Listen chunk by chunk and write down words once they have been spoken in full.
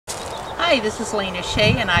Hi, this is Lena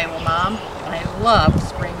Shea, an Iowa mom, and I love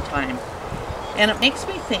springtime. And it makes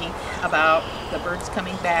me think about the birds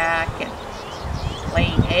coming back and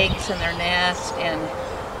laying eggs in their nest. And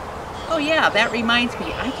oh yeah, that reminds me,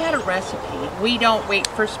 I got a recipe. We don't wait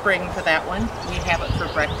for spring for that one. We have it for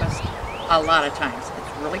breakfast a lot of times.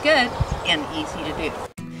 It's really good and easy to do.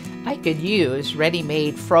 I could use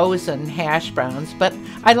ready-made frozen hash browns, but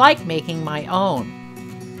I like making my own.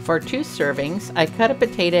 For 2 servings, I cut a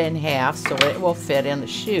potato in half so it will fit in the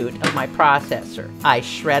chute of my processor. I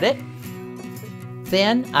shred it.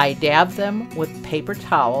 Then I dab them with paper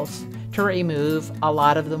towels to remove a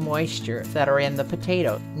lot of the moisture that are in the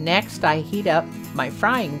potato. Next, I heat up my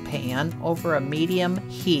frying pan over a medium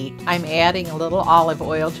heat. I'm adding a little olive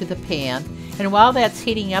oil to the pan, and while that's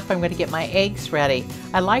heating up, I'm going to get my eggs ready.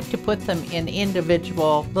 I like to put them in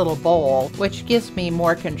individual little bowls, which gives me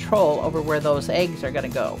more control over where those eggs are going to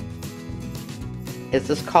go. This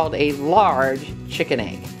is called a large chicken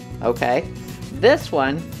egg, okay? This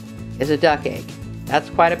one is a duck egg. That's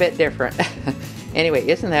quite a bit different. Anyway,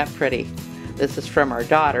 isn't that pretty? This is from our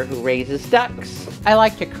daughter who raises ducks. I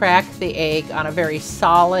like to crack the egg on a very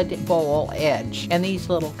solid bowl edge, and these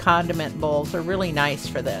little condiment bowls are really nice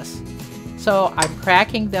for this. So I'm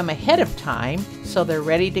cracking them ahead of time so they're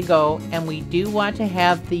ready to go, and we do want to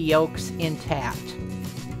have the yolks intact.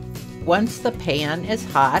 Once the pan is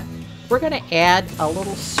hot, we're going to add a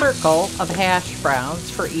little circle of hash browns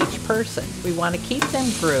for each person. We want to keep them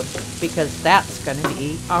grouped because that's going to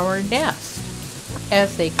be our nest.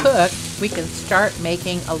 As they cook, we can start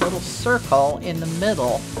making a little circle in the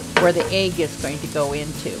middle where the egg is going to go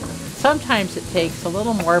into. Sometimes it takes a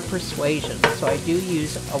little more persuasion, so I do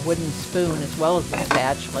use a wooden spoon as well as a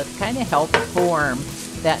spatula to kind of help form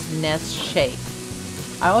that nest shape.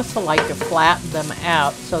 I also like to flatten them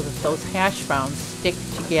out so that those hash browns stick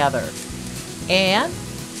together. And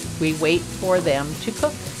we wait for them to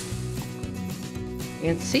cook.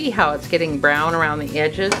 You can see how it's getting brown around the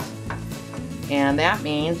edges, and that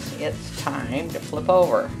means it's time to flip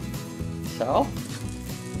over. So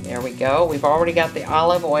there we go. We've already got the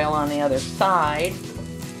olive oil on the other side.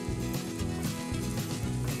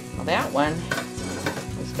 Well, that one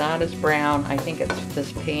is not as brown. I think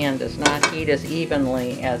this pan does not heat as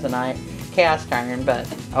evenly as a cast iron, but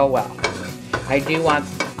oh well.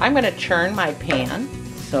 I'm going to turn my pan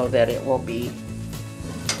so that it will be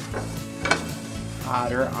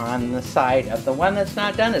hotter on the side of the one that's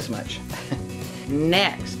not done as much.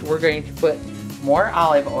 Next, we're going to put more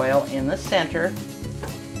olive oil in the center,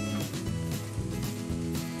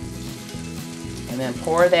 and then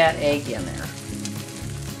pour that egg in there.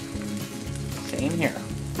 Same here.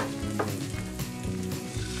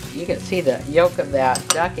 You can see the yolk of that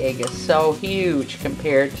duck egg is so huge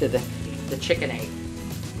compared to the chicken egg.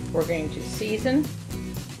 We're going to season.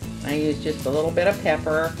 I use just a little bit of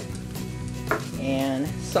pepper and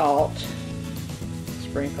salt.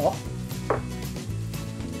 Sprinkle.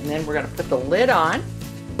 And then we're going to put the lid on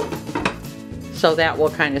so that will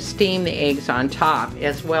kind of steam the eggs on top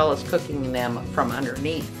as well as cooking them from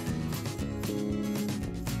underneath.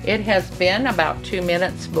 It has been about 2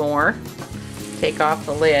 minutes more. Take off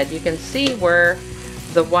the lid. You can see where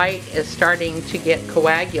the white is starting to get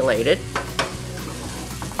coagulated,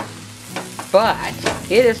 but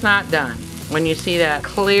it is not done. When you see that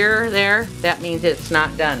clear there, that means it's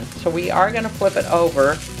not done. So we are going to flip it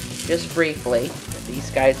over just briefly. Get these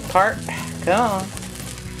guys apart. Come on.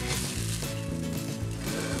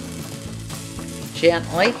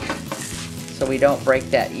 Gently, so we don't break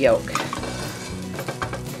that yolk.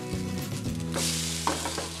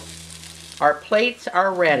 Our plates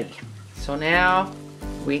are ready. So now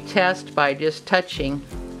we test by just touching.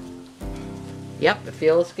 Yep, it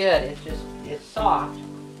feels good. It's soft.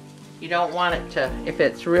 You don't want it to, if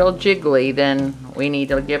it's real jiggly, then we need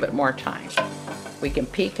to give it more time. We can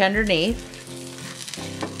peek underneath.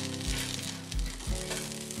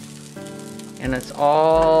 And it's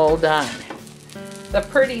all done. The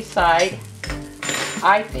pretty side,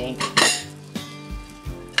 I think,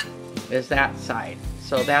 is that side.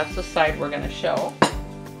 So that's the side we're going to show.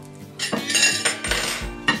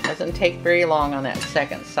 Doesn't take very long on that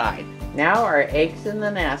second side. Now our eggs in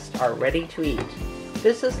the nest are ready to eat.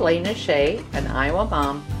 This is Lena Shea, an Iowa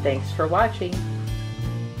mom. Thanks for watching.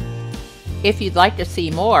 If you'd like to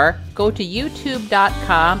see more, go to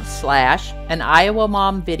youtube.com/an Iowa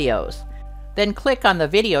Mom videos. Then click on the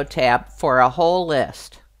video tab for a whole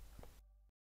list.